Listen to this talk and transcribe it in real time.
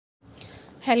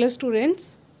Hello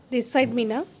students, this side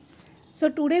Meena. So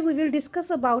today we will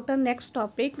discuss about our next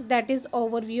topic, that is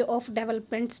overview of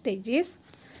development stages.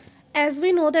 As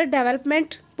we know that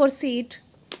development proceed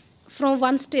from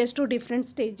one stage to different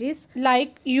stages.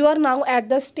 Like you are now at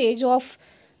the stage of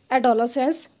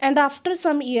adolescence, and after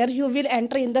some year you will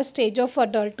enter in the stage of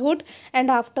adulthood, and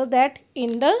after that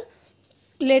in the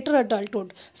later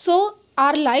adulthood. So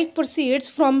our life proceeds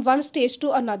from one stage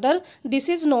to another. This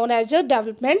is known as the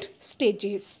development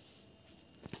stages.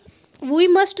 We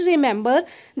must remember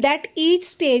that each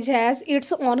stage has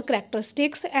its own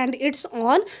characteristics and its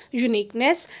own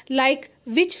uniqueness, like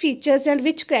which features and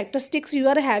which characteristics you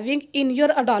are having in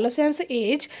your adolescence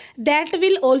age, that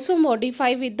will also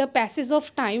modify with the passage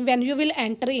of time when you will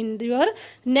enter in your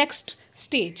next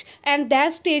stage, and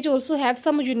that stage also have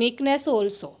some uniqueness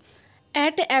also.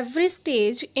 At every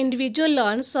stage, individual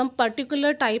learns some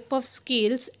particular type of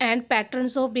skills and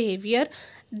patterns of behavior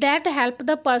that help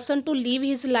the person to live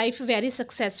his life very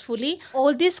successfully.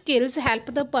 All these skills help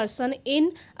the person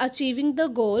in achieving the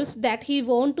goals that he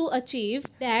want to achieve,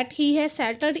 that he has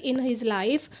settled in his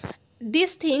life.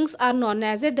 These things are known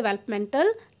as a developmental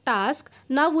task.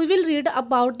 Now we will read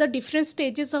about the different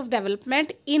stages of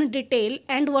development in detail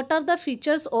and what are the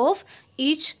features of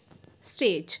each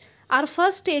stage. Our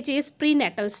first stage is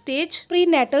prenatal stage.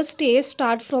 Prenatal stage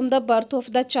starts from the birth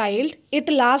of the child. It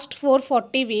lasts for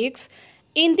 40 weeks.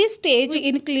 In this stage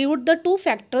include the two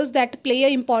factors that play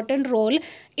an important role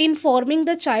in forming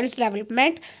the child's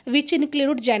development, which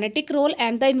include genetic role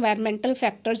and the environmental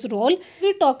factors role.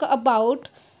 We talk about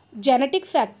genetic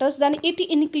factors, then it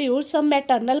includes some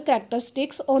maternal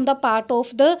characteristics on the part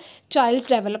of the child's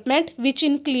development, which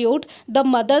include the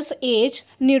mother's age,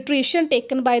 nutrition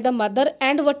taken by the mother,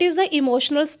 and what is the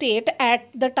emotional state at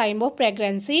the time of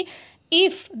pregnancy.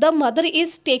 If the mother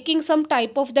is taking some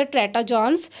type of the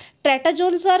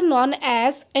teratogens are known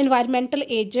as environmental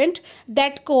agent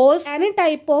that cause any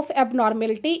type of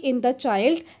abnormality in the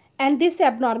child, and this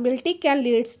abnormality can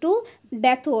leads to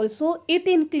death also. It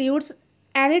includes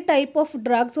any type of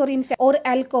drugs or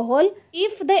alcohol.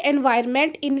 If the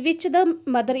environment in which the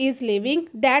mother is living,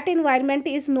 that environment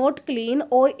is not clean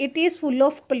or it is full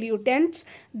of pollutants,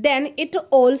 then it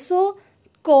also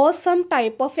cause some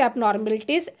type of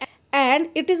abnormalities, and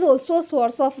it is also a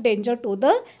source of danger to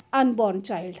the unborn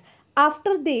child.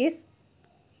 After this,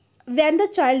 when the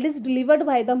child is delivered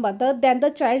by the mother, then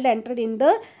the child entered in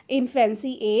the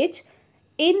infancy age.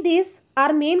 In this,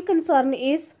 our main concern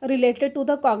is related to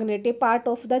the cognitive part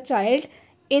of the child.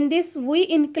 In this, we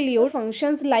include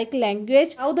functions like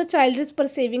language, how the child is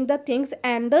perceiving the things,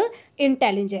 and the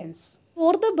intelligence.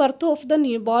 For the birth of the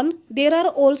newborn, there are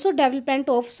also development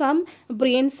of some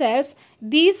brain cells.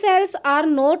 These cells are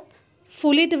not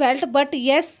fully developed, but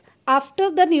yes, after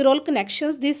the neural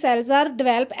connections, these cells are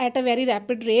developed at a very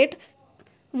rapid rate.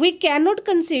 We cannot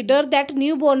consider that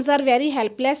newborns are very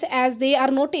helpless, as they are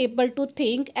not able to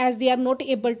think, as they are not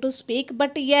able to speak,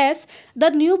 but yes,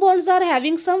 the newborns are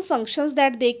having some functions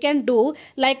that they can do,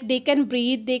 like they can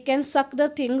breathe, they can suck the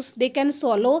things, they can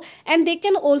swallow, and they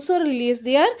can also release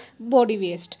their body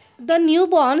waste. The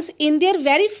newborns in their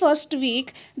very first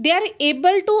week, they are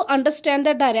able to understand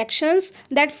the directions,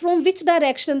 that from which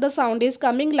direction the sound is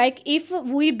coming. Like if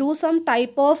we do some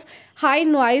type of high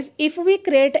noise, if we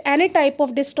create any type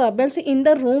of disturbance in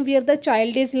the room where the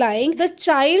child is lying, the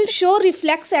child show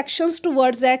reflex actions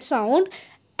towards that sound,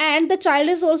 and the child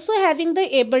is also having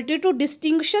the ability to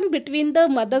distinction between the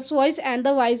mother's voice and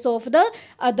the voice of the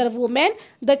other woman.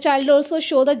 The child also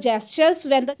show the gestures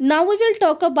when the now we will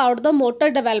talk about the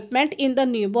motor development in the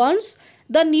newborns.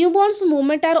 The newborns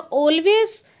movement are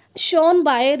always shown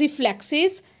by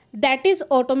reflexes, that is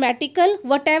automatical.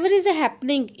 Whatever is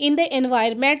happening in the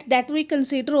environment that we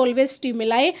consider always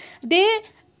stimuli, they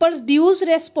produce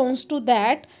response to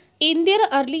that. In their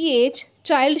early age,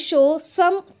 child shows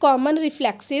some common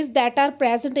reflexes that are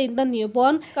present in the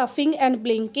newborn, coughing and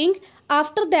blinking.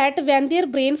 After that, when their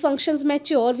brain functions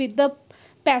mature with the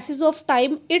passage of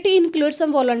time, it includes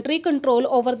some voluntary control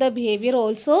over the behavior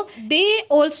also. They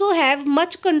also have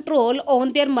much control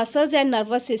on their muscles and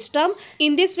nervous system.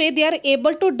 In this way, they are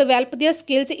able to develop their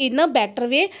skills in a better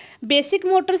way. Basic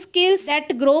motor skills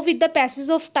that grow with the passage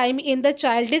of time in the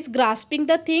child is grasping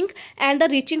the thing and the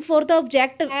reaching for the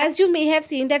object. As you may have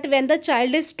seen that when the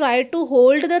child is try to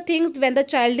hold the things, when the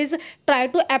child is try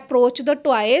to approach the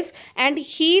toys, and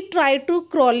he try to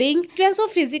crawling, sequence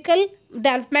of physical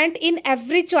development in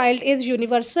every child is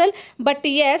universal, but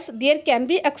yes, there can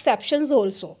be exceptions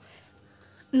also.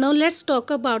 Now let's talk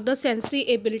about the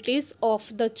sensory abilities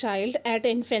of the child at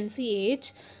infancy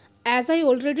age. As I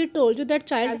already told you, that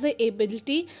child has the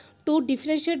ability to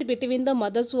differentiate between the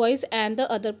mother's voice and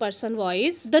the other person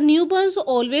voice. The newborns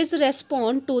always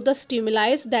respond to the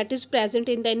stimuli that is present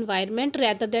in the environment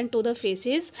rather than to the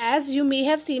faces. As you may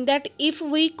have seen that if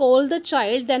we call the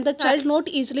child, then the child not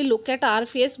easily look at our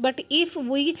face, but if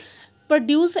we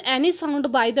produce any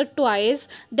sound by the toys,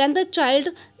 then the child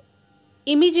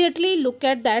immediately look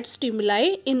at that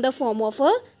stimuli in the form of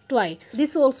a toy.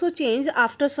 This also change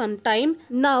after some time.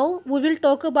 Now we will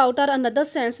talk about our another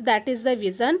sense, that is the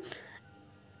vision.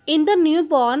 In the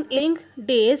newborn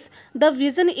days, the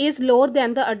vision is lower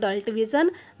than the adult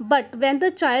vision, but when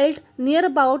the child near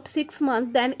about 6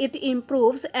 months, then it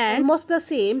improves and almost the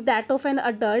same that of an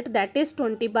adult, that is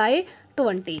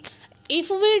 20/20. If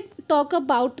we talk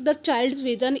about the child's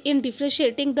vision in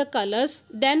differentiating the colors,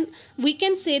 then we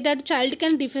can say that child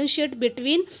can differentiate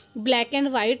between black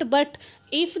and white, but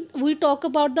if we talk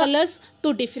about the colors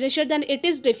to differentiate, then it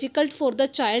is difficult for the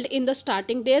child in the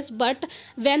starting days. But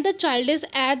when the child is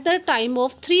at the time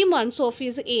of 3 months of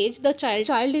his age, the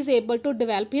child is able to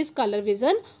develop his color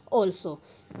vision also.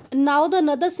 Now the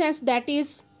another sense, that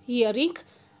is hearing.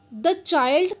 The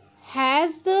child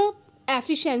has the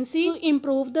efficiency to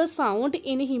improve the sound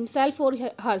in himself or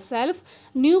herself.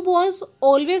 Newborns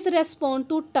always respond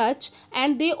to touch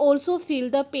and they also feel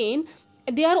the pain.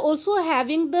 They are also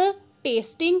having the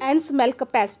tasting and smell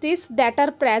capacities that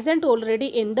are present already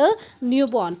in the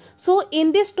newborn. So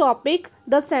in this topic,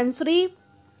 the sensory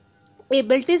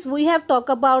abilities, we have talked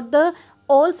about the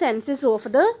all senses of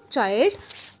the child.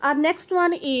 Our next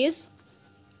one is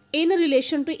in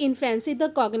relation to infancy, the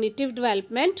cognitive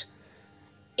development.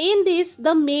 In this,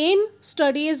 the main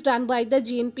study is done by the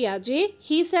Jean Piaget.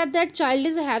 He said that child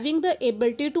is having the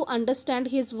ability to understand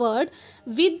his word.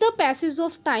 With the passage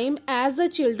of time, as the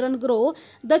children grow,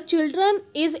 the children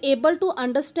is able to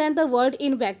understand the word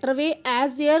in better way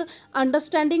as their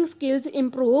understanding skills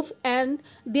improve, and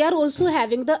they are also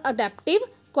having the adaptive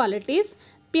qualities.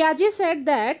 Piaget said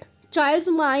that child's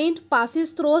mind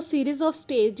passes through a series of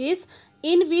stages,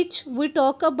 in which we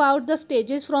talk about the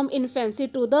stages from infancy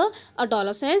to the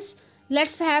adolescence.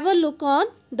 Let's have a look on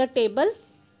the table.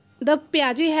 The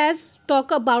Piaget has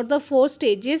talked about the 4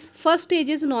 stages. First stage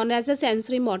is known as the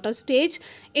sensory motor stage.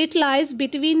 It lies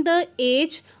between the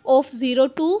age of 0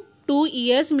 to 2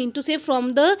 years, mean to say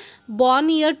from the born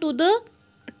year to the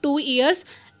 2 years.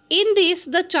 In this,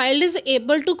 the child is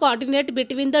able to coordinate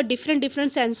between the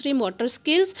different sensory motor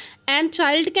skills, and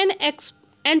child can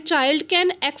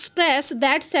express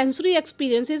that sensory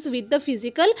experiences with the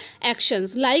physical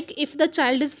actions. Like if the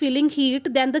child is feeling heat,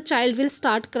 then the child will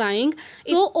start crying.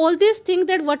 So all these things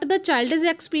that what the child is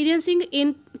experiencing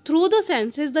in through the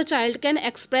senses, the child can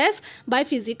express by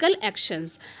physical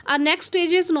actions. Our next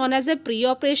stage is known as a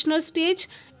pre-operational stage.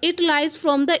 It lies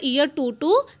from the year 2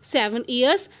 to 7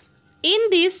 years. In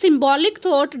this, symbolic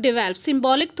thought develops.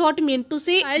 Symbolic thought mean to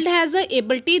say child has the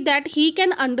ability that he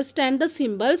can understand the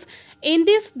symbols. In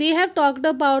this, they have talked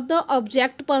about the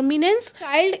object permanence.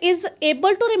 Child is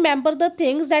able to remember the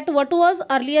things that what was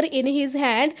earlier in his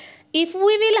hand. If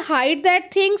we will hide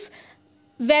that things,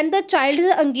 when the child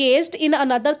is engaged in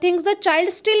another things, the child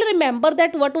still remember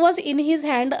that what was in his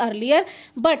hand earlier.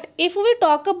 But if we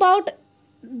talk about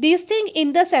this thing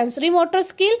in the sensory motor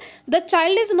skill, the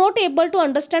child is not able to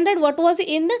understand that what was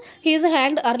in his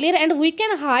hand earlier, and we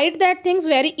can hide that things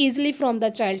very easily from the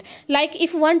child. Like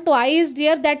if one toy is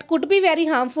there that could be very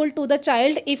harmful to the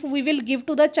child, if we will give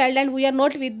to the child and we are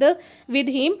not with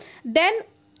him, then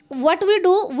what we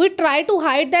do, we try to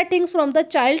hide that things from the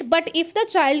child. But if the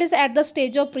child is at the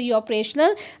stage of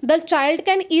pre-operational, the child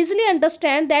can easily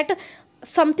understand that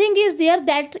something is there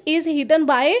that is hidden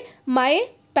by my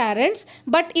parents.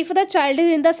 But if the child is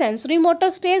in the sensory motor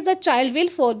stage, the child will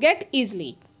forget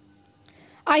easily.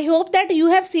 I hope that you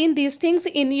have seen these things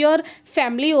in your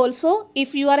family also,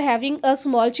 if you are having a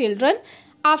small children.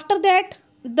 After that,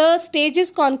 the stage is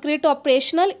concrete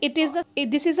operational.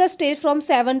 This is a stage from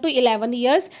 7 to 11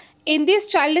 years. In this,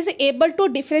 child is able to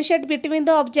differentiate between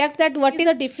the object, that what is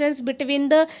the difference between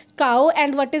the cow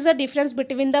and what is the difference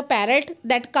between the parrot.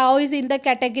 That cow is in the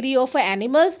category of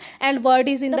animals and bird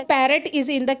is in the parrot is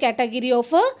in the category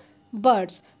of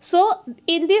birds. So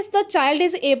in this, the child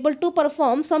is able to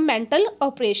perform some mental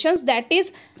operations that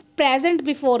is present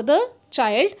before the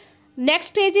child. Next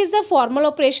stage is the formal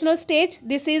operational stage.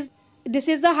 This is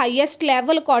the highest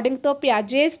level according to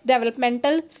Piaget's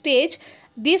developmental stage.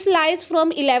 This lies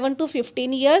from 11 to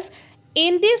 15 years.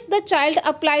 In this, the child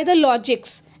apply the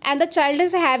logics and the child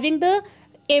is having the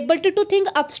ability to think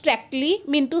abstractly,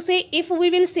 mean to say, if we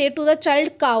will say to the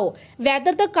child cow,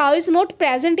 whether the cow is not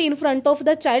present in front of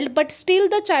the child, but still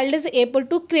the child is able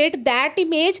to create that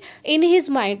image in his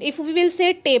mind. If we will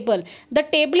say table, the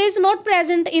table is not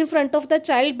present in front of the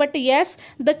child, but yes,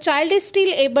 the child is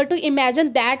still able to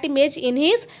imagine that image in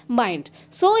his mind.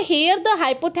 So here the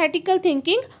hypothetical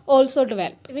thinking also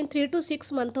developed. Even 3 to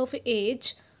 6 months of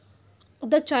age,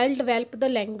 the child develop the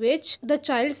language. The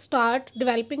child start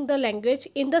developing the language.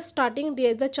 In the starting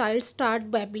days, the child start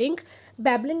babbling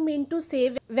mean to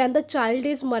say when the child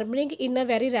is murmuring in a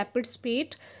very rapid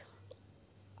speed.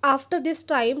 After this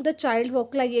time, the child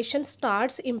vocalization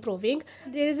starts improving.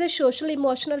 There is a social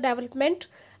emotional development,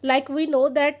 like we know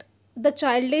that the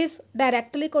child is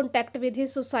directly contact with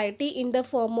his society in the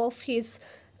form of his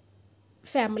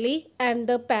family and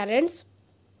the parents.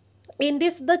 In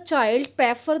this, the child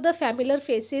prefer the familiar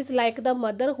faces like the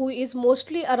mother who is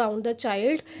mostly around the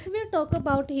child. If we talk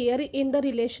about here in the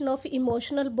relation of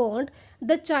emotional bond,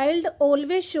 the child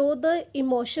always show the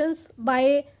emotions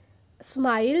by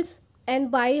smiles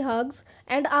and by hugs,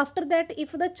 and after that,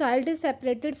 if the child is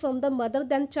separated from the mother,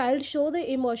 then child show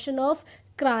the emotion of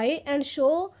cry and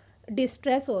show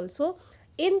distress also.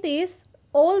 In this,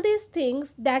 all these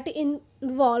things that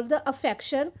involve the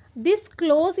affection, this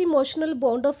close emotional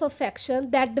bond of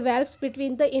affection that develops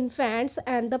between the infants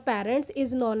and the parents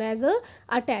is known as a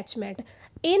attachment.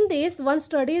 In this, one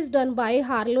study is done by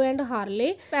Harlow and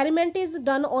Harley. Experiment is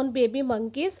done on baby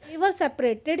monkeys. They were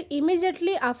separated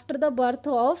immediately after the birth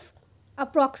of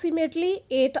approximately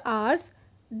 8 hours.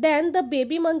 Then the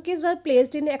baby monkeys were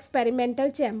placed in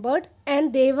experimental chamber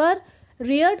and they were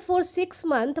reared for 6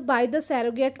 months by the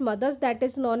surrogate mothers, that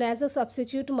is known as a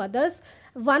substitute mothers.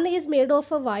 One is made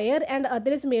of a wire and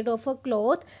other is made of a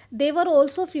cloth. They were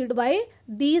also fed by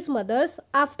these mothers.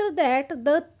 After that,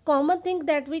 the common thing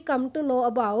that we come to know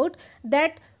about,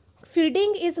 that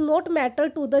feeding is not matter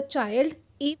to the child.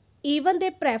 Even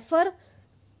they prefer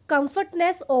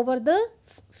comfortness over the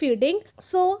feeding.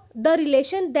 So the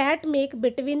relation that make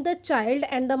between the child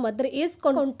and the mother is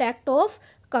contact of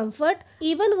comfort.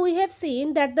 Even we have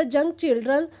seen that the young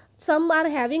children, some are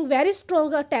having very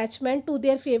strong attachment to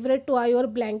their favorite toy or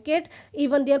blanket,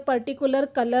 even their particular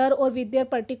color or with their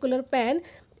particular pen.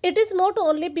 It is not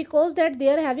only because that they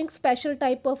are having special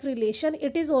type of relation,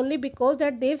 it is only because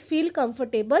that they feel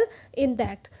comfortable in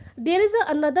that. There is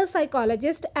another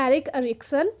psychologist, Erik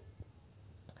Erikson.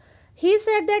 He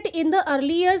said that in the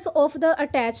early years of the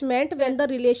attachment, when the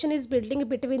relation is building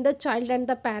between the child and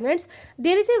the parents,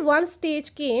 there is a one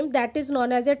stage came that is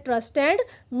known as a trust and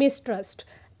mistrust.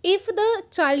 If the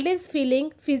child is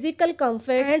feeling physical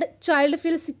comfort and child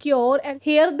feels secure, and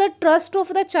here the trust of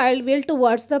the child will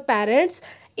towards the parents.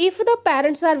 If the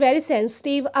parents are very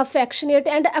sensitive, affectionate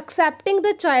and accepting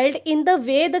the child in the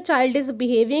way the child is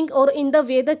behaving or in the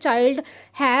way the child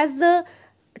has the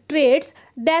traits,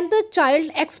 then the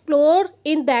child explore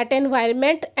in that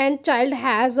environment and child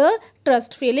has a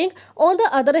trust feeling. On the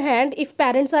other hand, if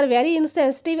parents are very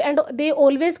insensitive and they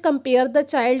always compare the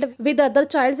child with other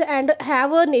childs and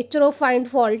have a nature of find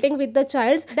faulting with the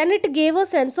child, then it gave a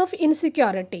sense of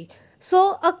insecurity.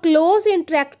 So a close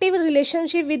interactive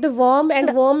relationship with warm and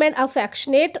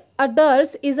affectionate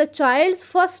adults is a child's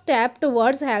first step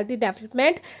towards healthy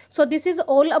development. So this is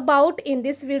all about in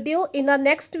this video. In our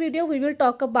next video, we will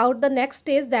talk about the next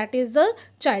stage, that is the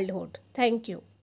childhood. Thank you.